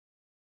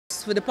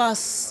for the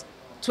past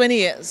 20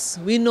 years,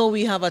 we know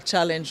we have a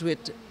challenge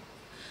with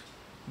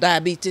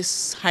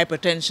diabetes,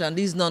 hypertension,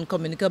 these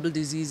non-communicable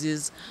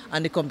diseases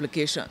and the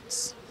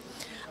complications.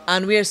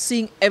 And we are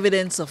seeing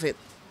evidence of it.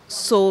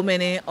 So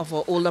many of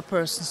our older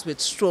persons with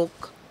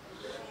stroke,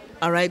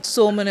 all right,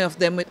 so many of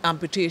them with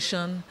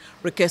amputation,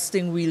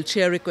 requesting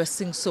wheelchair,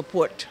 requesting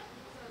support.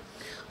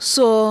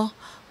 So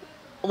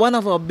one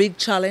of our big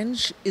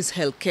challenge is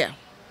healthcare.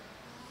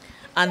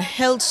 And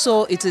health,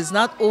 so it is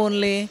not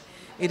only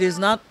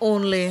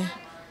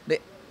the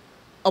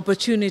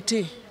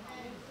opportunity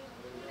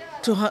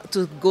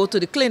to go to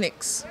the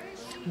clinics,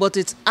 but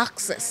it's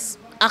access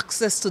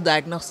to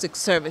diagnostic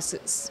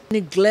services.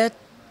 Neglect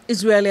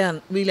is really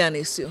an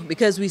issue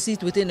because we see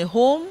it within the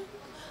home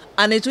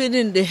and it's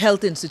within the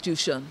health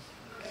institution.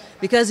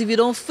 Because if you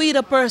don't feed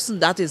a person,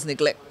 that is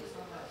neglect.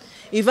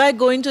 If I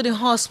go into the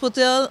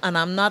hospital and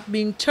I'm not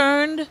being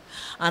turned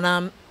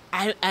and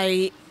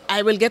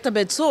I will get a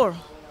bed sore,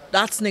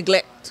 that's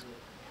neglect.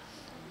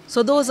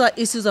 So those are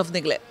issues of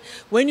neglect.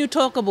 When you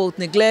talk about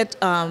neglect,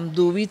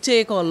 do we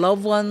take our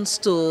loved ones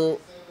to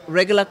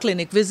regular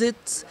clinic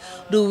visits?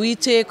 Do we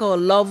take our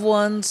loved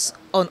ones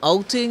on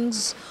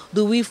outings?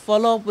 Do we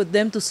follow up with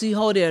them to see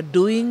how they are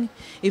doing?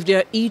 If they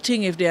are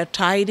eating, if they are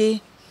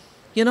tidy?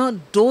 You know,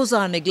 those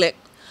are neglect.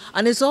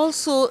 And it's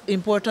also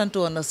important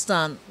to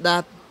understand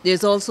that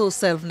there's also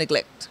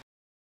self-neglect.